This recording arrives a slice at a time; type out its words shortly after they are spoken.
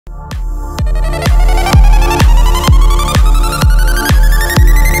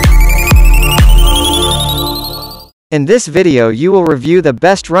In this video you will review the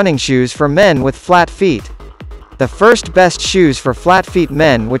best running shoes for men with flat feet. The first best shoes for flat feet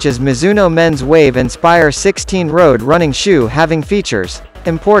men, which is Mizuno Men's Wave Inspire 16 Road Running Shoe, having features: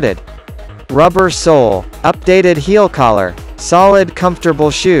 imported rubber sole, updated heel collar, solid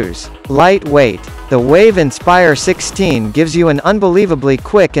comfortable shoes, lightweight. The Wave Inspire 16 gives you an unbelievably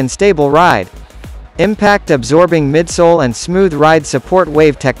quick and stable ride. Impact-absorbing midsole and smooth ride support.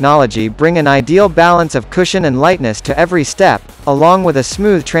 Wave technology bring an ideal balance of cushion and lightness to every step, along with a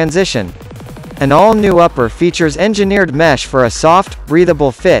smooth transition. An all-new upper features engineered mesh for a soft,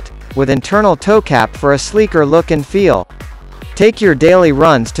 breathable fit, with internal toe cap for a sleeker look and feel. Take your daily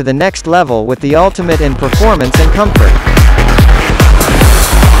runs to the next level with the ultimate in performance and comfort.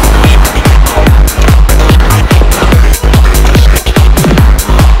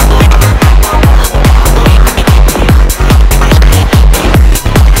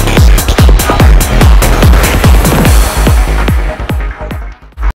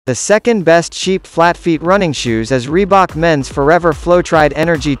 The second best cheap flat feet running shoes is Reebok Men's Forever Floatride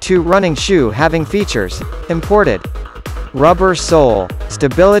Energy 2 running shoe, having features: imported rubber sole,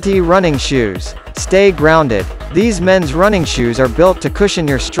 stability running shoes, stay grounded. These men's running shoes are built to cushion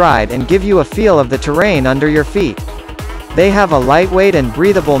your stride and give you a feel of the terrain under your feet. They have a lightweight and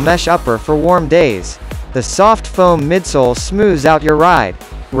breathable mesh upper for warm days. The soft foam midsole smooths out your ride.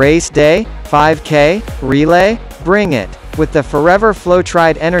 Race day, 5K, relay, bring it. With the Forever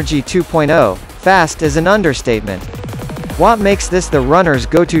Floatride Energy 2.0, fast is an understatement. What makes this the runner's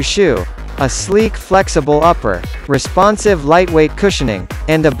go-to shoe? A sleek, flexible upper, responsive lightweight cushioning,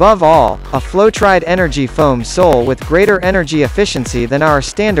 and above all, a Floatride Energy foam sole with greater energy efficiency than our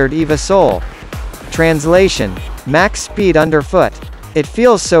standard EVA sole. Translation: max speed underfoot. It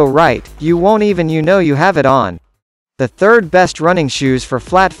feels so right, you won't even know you have it on. The third best running shoes for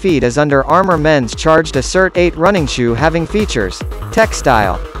flat feet is Under Armour Men's Charged Assert 8 running shoe, having features: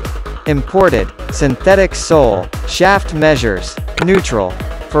 textile, imported, synthetic sole, shaft measures, neutral.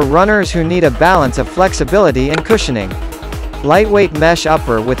 For runners who need a balance of flexibility and cushioning. Lightweight mesh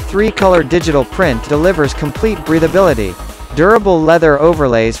upper with 3-color digital print delivers complete breathability. Durable leather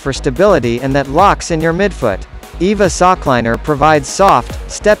overlays for stability and that locks in your midfoot. EVA Sockliner provides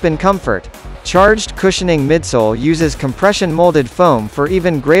soft, step-in comfort. Charged cushioning midsole uses compression-molded foam for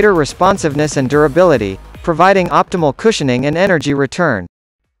even greater responsiveness and durability, providing optimal cushioning and energy return.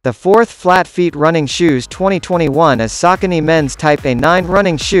 The fourth flat feet running shoes 2021 is Saucony Men's Type A9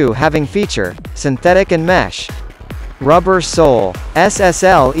 running shoe, having feature: synthetic and mesh, rubber sole,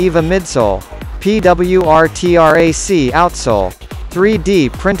 SSL EVA midsole, PWRTRAC outsole,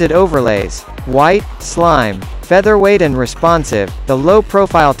 3D printed overlays, white, slime, featherweight and responsive. The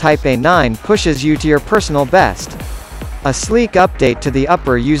low-profile Type A9 pushes you to your personal best. A sleek update to the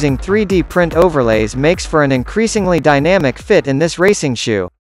upper using 3D print overlays makes for an increasingly dynamic fit in this racing shoe.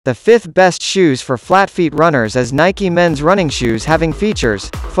 The fifth best shoes for flat feet runners is Nike Men's running shoes, having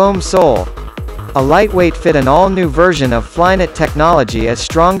features: foam sole, a lightweight fit. An all-new version of Flyknit technology is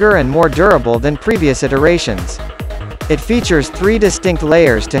stronger and more durable than previous iterations. It features 3 distinct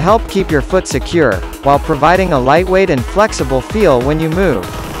layers to help keep your foot secure, while providing a lightweight and flexible feel when you move.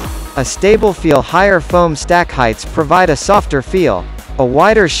 A stable feel. Higher foam stack heights provide a softer feel. A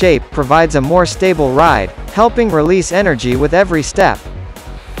wider shape provides a more stable ride, helping release energy with every step.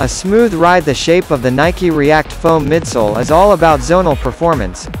 A smooth ride. The shape of the Nike React foam midsole is all about zonal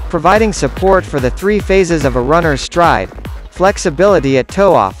performance, providing support for the 3 phases of a runner's stride: flexibility at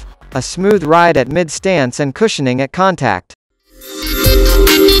toe-off, a smooth ride at mid-stance, and cushioning at contact.